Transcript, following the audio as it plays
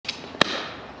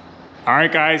All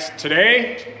right, guys,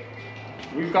 today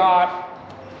we've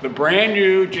got the brand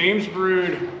new James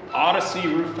Baroud Odyssey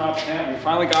rooftop tent. We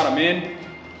finally got them in.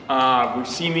 We've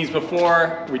seen these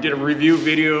before. We did a review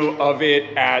video of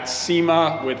it at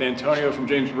SEMA with Antonio from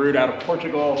James Baroud out of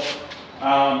Portugal.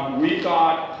 We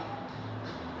got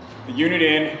the unit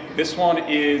in. This one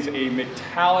is a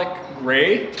metallic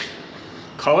gray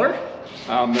color.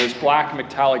 There's black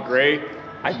metallic gray.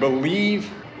 I believe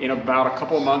in about a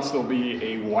couple of months there'll be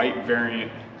a white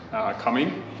variant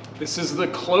coming. This is the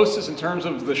closest in terms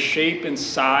of the shape and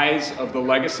size of the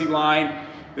Legacy line.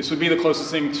 This would be the closest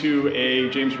thing to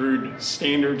a James Baroud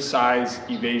standard size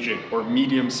Evasion or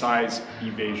medium size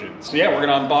Evasion. So yeah, we're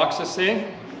gonna unbox this thing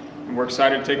and we're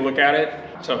excited to take a look at it.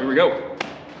 So here we go.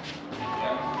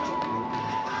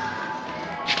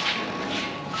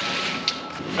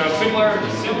 So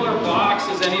similar box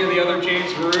as any of the other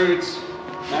James Barouds,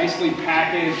 nicely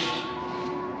packaged.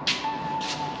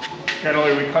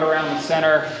 Generally we cut around the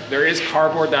center. There is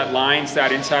cardboard that lines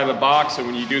that inside of the box, so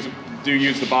when you do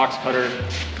use the box cutter,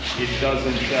 it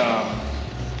doesn't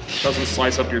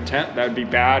slice up your tent. That'd be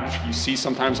bad. You see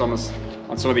sometimes on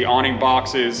some of the awning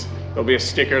boxes, there'll be a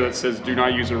sticker that says "Do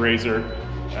not use a razor."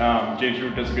 James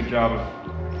Baroud does a good job of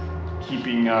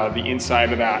keeping the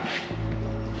inside of that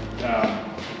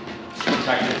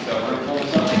protected. So we're gonna pull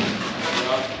this up.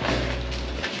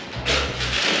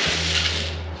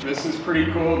 This is pretty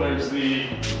cool. There's the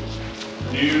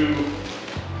new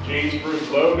James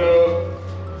Baroud logo,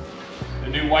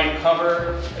 the new white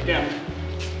cover. Again,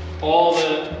 all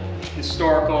the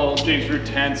historical James Baroud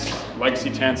tents,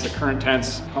 legacy tents, the current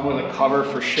tents come with a cover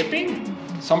for shipping.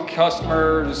 Some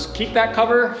customers keep that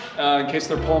cover in case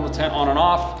they're pulling the tent on and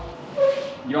off.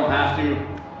 You don't have to,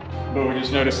 but we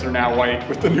just noticed they're now white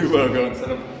with the new logo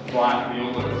instead of black, the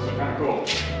old logo, so kind of cool.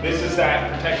 This is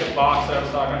that protective box that I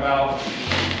was talking about.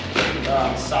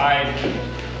 Side.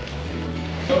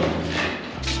 Oh,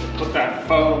 put that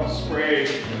foam spray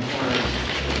in the corners.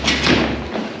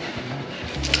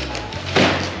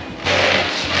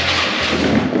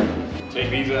 Take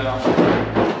these out.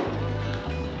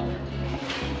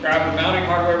 Grab the mounting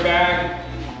hardware bag.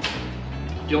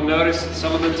 You'll notice that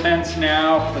some of the tents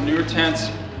now, the newer tents,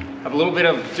 have a little bit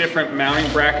of different mounting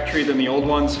bracketry than the old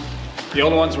ones. The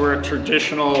old ones were a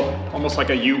traditional, almost like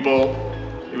a U-bolt.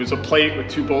 It was a plate with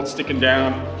two bolts sticking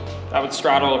down. That would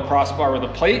straddle a crossbar with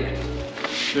a plate.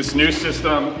 This new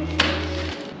system,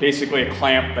 basically a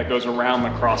clamp that goes around the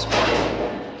crossbar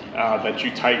that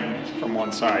you tighten from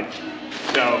one side.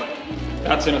 So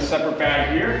that's in a separate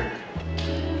bag here.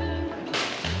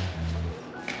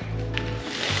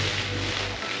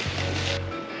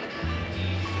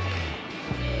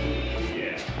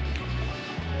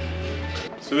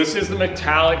 So this is the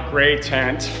metallic gray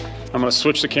tent. I'm gonna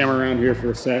switch the camera around here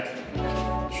for a sec,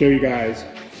 show you guys.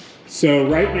 So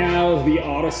right now the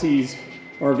Odysseys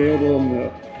are available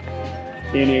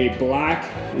in a black,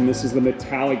 and this is the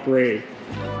metallic gray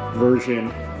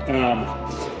version.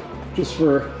 Just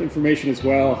for information as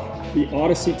well, the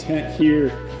Odyssey tent here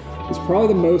is probably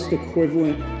the most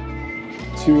equivalent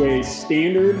to a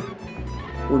standard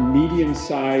or medium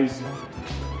sized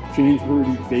James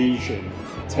Baroud Evasion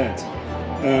tent.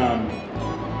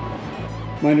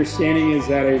 My understanding is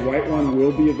that a white one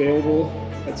will be available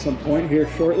at some point here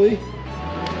shortly,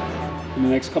 in the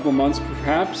next couple months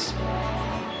perhaps.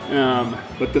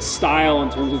 But the style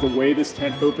in terms of the way this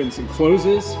tent opens and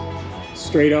closes,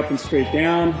 straight up and straight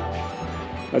down,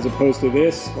 as opposed to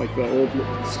this, like the old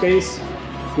Space,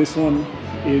 this one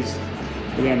is,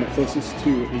 again, the closest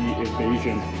to the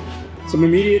Evasion. Some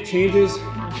immediate changes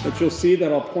that you'll see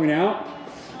that I'll point out.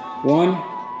 One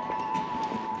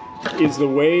is the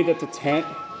way that the tent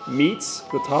meets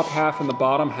the top half and the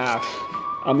bottom half.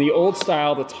 On the old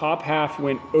style, the top half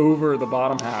went over the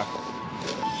bottom half.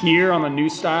 Here on the new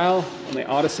style, on the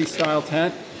Odyssey style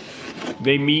tent,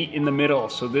 they meet in the middle.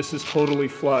 So this is totally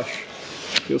flush.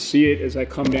 You'll see it as I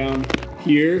come down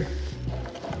here.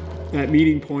 That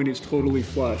meeting point is totally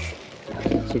flush.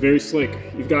 So very slick.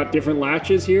 You've got different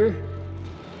latches here.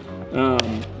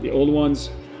 The old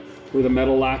ones were the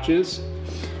metal latches.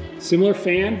 Similar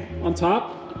fan on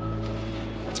top.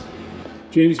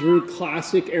 James Baroud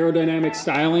classic aerodynamic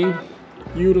styling,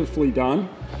 beautifully done.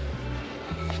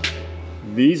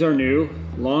 These are new,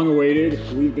 long awaited.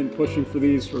 We've been pushing for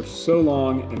these for so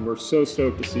long and we're so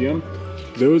stoked to see them.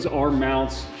 Those are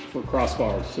mounts for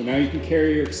crossbars. So now you can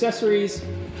carry your accessories,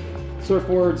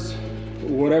 surfboards,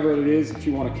 whatever it is that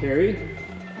you want to carry.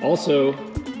 Also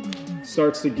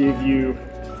starts to give you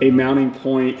a mounting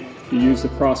point. You use the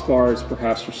crossbars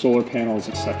perhaps for solar panels,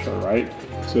 etc., right?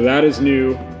 So that is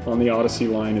new on the Odyssey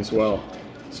line as well.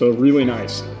 So really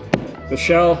nice. The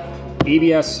shell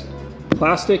ABS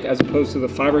plastic as opposed to the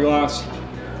fiberglass.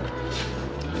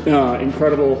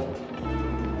 Incredible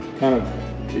kind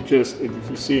of, it just, if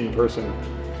you see it in person,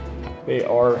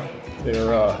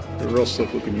 they're real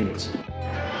slick looking units.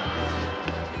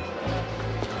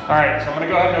 All right, so I'm gonna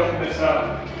go ahead and open this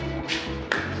up.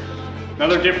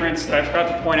 Another difference that I forgot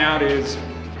to point out is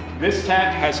this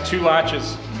tent has 2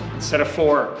 latches instead of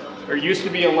 4. There used to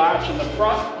be a latch in the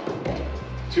front,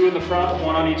 2 in the front,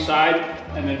 1 on each side,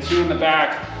 and then 2 in the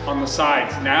back on the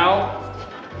sides. Now,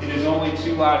 it is only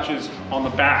 2 latches on the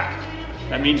back.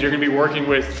 That means you're gonna be working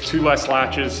with 2 less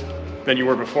latches than you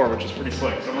were before, which is pretty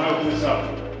slick. So I'm gonna open this up.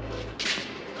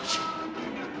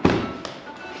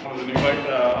 One of the new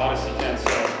Odyssey tents.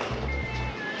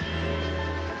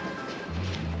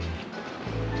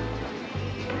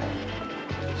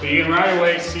 So you can right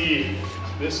away see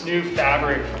this new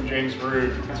fabric from James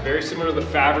Baroud. It's very similar to the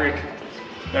fabric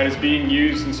that is being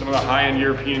used in some of the high-end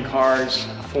European cars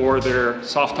for their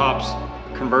soft tops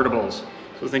convertibles.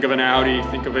 So think of an Audi,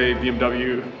 think of a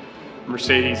BMW,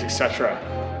 Mercedes, etc.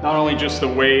 Not only just the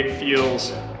way it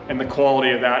feels and the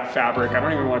quality of that fabric, I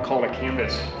don't even want to call it a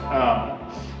canvas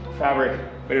fabric,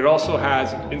 but it also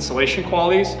has insulation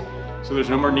qualities. So there's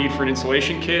no more need for an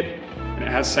insulation kit, and it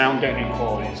has sound deadening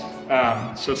qualities.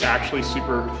 So it's actually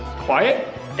super quiet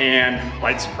and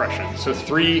light suppression. So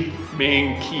 3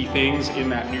 main key things in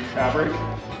that new fabric,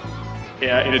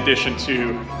 in addition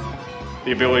to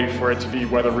the ability for it to be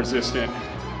weather resistant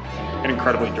and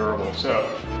incredibly durable. So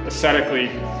aesthetically,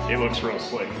 it looks real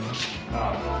slick.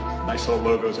 Nice little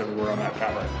logos everywhere on that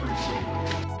fabric, pretty sweet.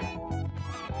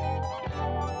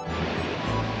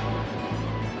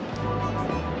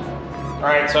 All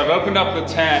right, so I've opened up the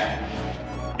tent,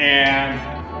 and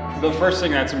the first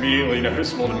thing that's immediately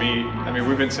noticeable to me, I mean,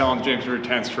 we've been selling James Baroud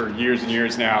tents for years and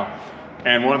years now,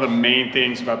 and one of the main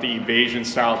things about the Evasion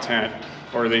style tent,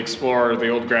 or the Explorer, the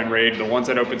old Grand Raid, the ones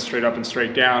that open straight up and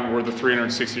straight down, were the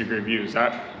 360-degree views.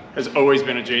 That has always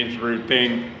been a James Baroud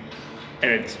thing,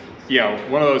 and it's, you know,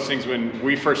 one of those things when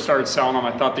we first started selling them,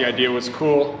 I thought the idea was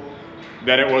cool.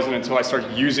 Then it wasn't until I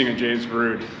started using a James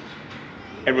Baroud.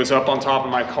 It was up on top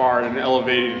of my car in an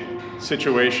elevated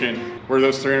situation where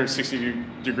those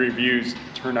 360-degree views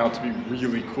turned out to be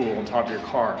really cool on top of your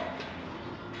car.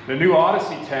 The new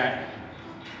Odyssey tent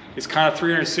is kind of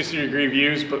 360-degree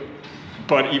views,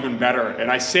 but even better. And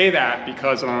I say that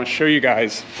because I'm gonna show you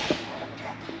guys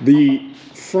the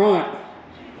front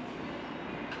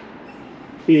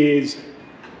is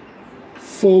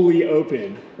fully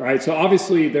open, right? So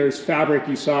obviously there's fabric,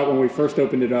 you saw it when we first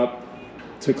opened it up,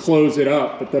 to close it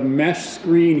up, but the mesh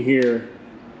screen here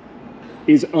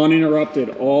is uninterrupted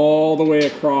all the way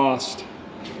across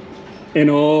and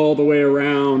all the way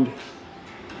around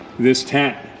this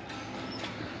tent,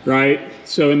 right?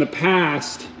 So in the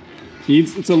past,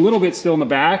 it's a little bit still in the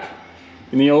back.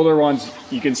 In the older ones,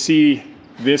 you can see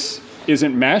this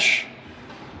isn't mesh.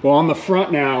 Well, on the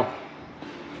front now,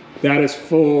 that is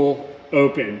full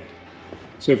open.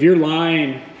 So if you're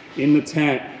lying in the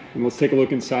tent, and let's take a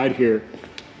look inside here,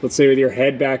 let's say with your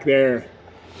head back there,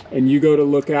 and you go to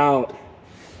look out,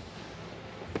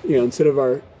 you know, instead of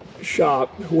our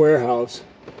shop warehouse,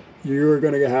 you're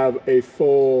gonna have a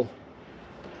full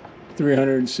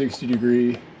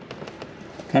 360-degree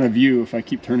kind of view if I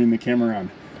keep turning the camera around.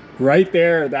 Right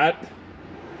there,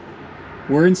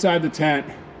 we're inside the tent,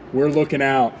 we're looking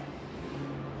out,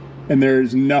 and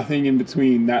there's nothing in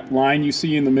between. That line you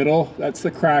see in the middle, that's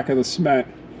the crack of the cement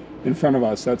in front of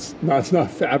us. That's not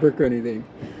fabric or anything.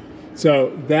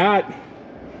 So that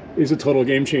is a total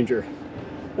game changer.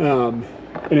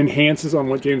 It enhances on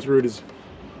what James Baroud has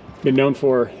been known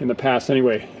for in the past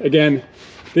anyway. Again,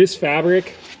 this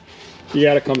fabric, you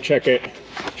gotta come check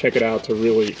it out to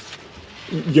really,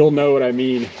 you'll know what I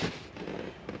mean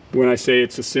when I say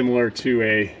it's similar to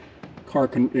a car, a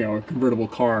convertible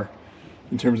car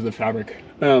in terms of the fabric.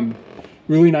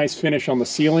 Really nice finish on the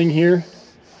ceiling here.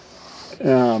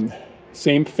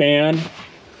 Same fan.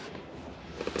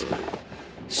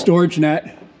 Storage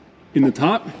net in the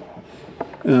top.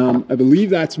 I believe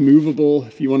that's movable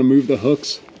if you want to move the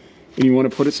hooks and you want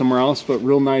to put it somewhere else, but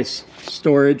real nice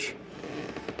storage.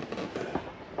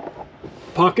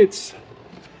 Pockets,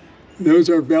 those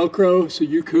are Velcro, so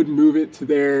you could move it to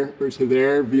there or to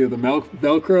there via the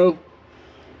Velcro.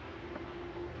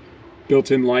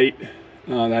 Built-in light,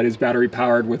 that is battery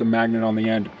powered with a magnet on the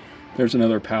end. There's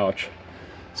another pouch.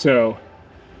 So,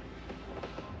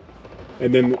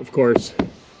 and then of course,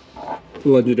 the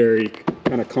legendary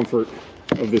kind of comfort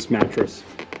of this mattress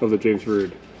of the James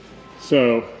Baroud.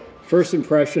 So, first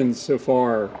impressions so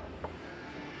far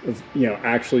of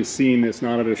actually seeing this,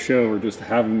 not at a show or just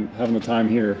having the time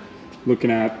here,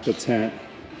 looking at the tent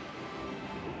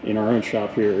in our own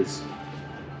shop here is,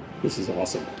 this is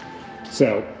awesome.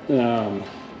 So,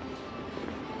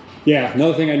 yeah,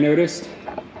 another thing I noticed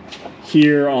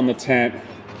here on the tent,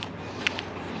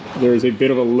 there's a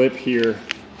bit of a lip here,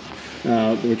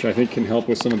 which I think can help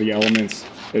with some of the elements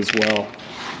as well,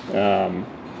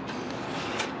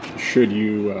 should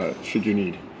you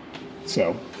need.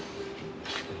 So,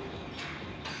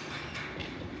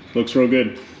 looks real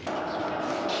good.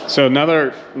 So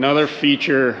another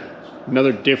feature,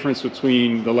 another difference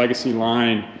between the Legacy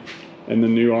line and the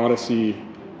new Odyssey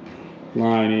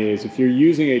line is if you're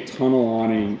using a tunnel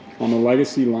awning, on the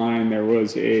Legacy line there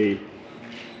was a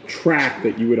track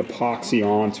that you would epoxy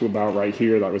on to about right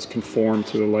here that was conformed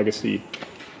to the Legacy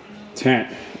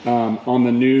tent. On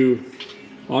the new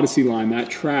Odyssey line, that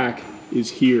track is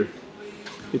here.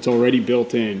 It's already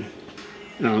built in.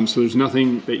 So there's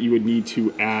nothing that you would need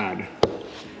to add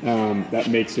that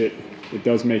makes it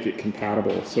does make it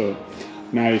compatible. So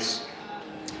nice.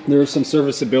 There's some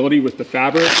serviceability with the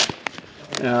fabric.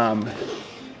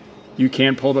 You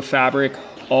can pull the fabric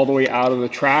all the way out of the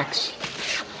tracks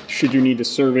should you need to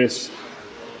service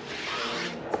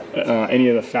any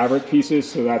of the fabric pieces.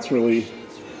 So that's really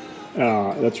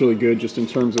good just in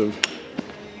terms of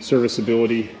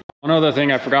serviceability. One other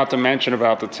thing I forgot to mention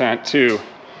about the tent too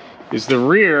is the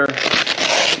rear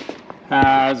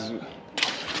has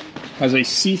a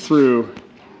see-through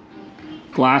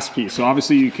glass piece. So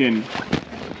obviously you can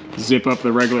zip up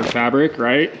the regular fabric,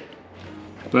 right?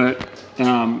 But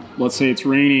let's say it's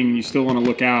raining, you still want to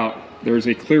look out. There's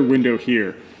a clear window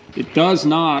here. It does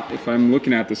not, if I'm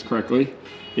looking at this correctly,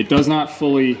 it does not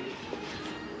fully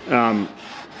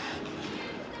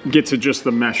get to just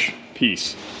the mesh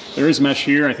piece. There is mesh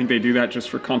here. I think they do that just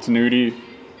for continuity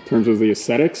in terms of the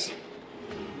aesthetics.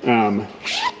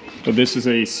 But this is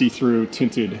a see-through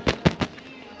tinted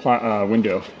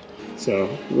window.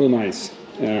 So real nice.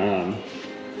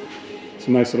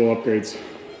 Some nice little upgrades.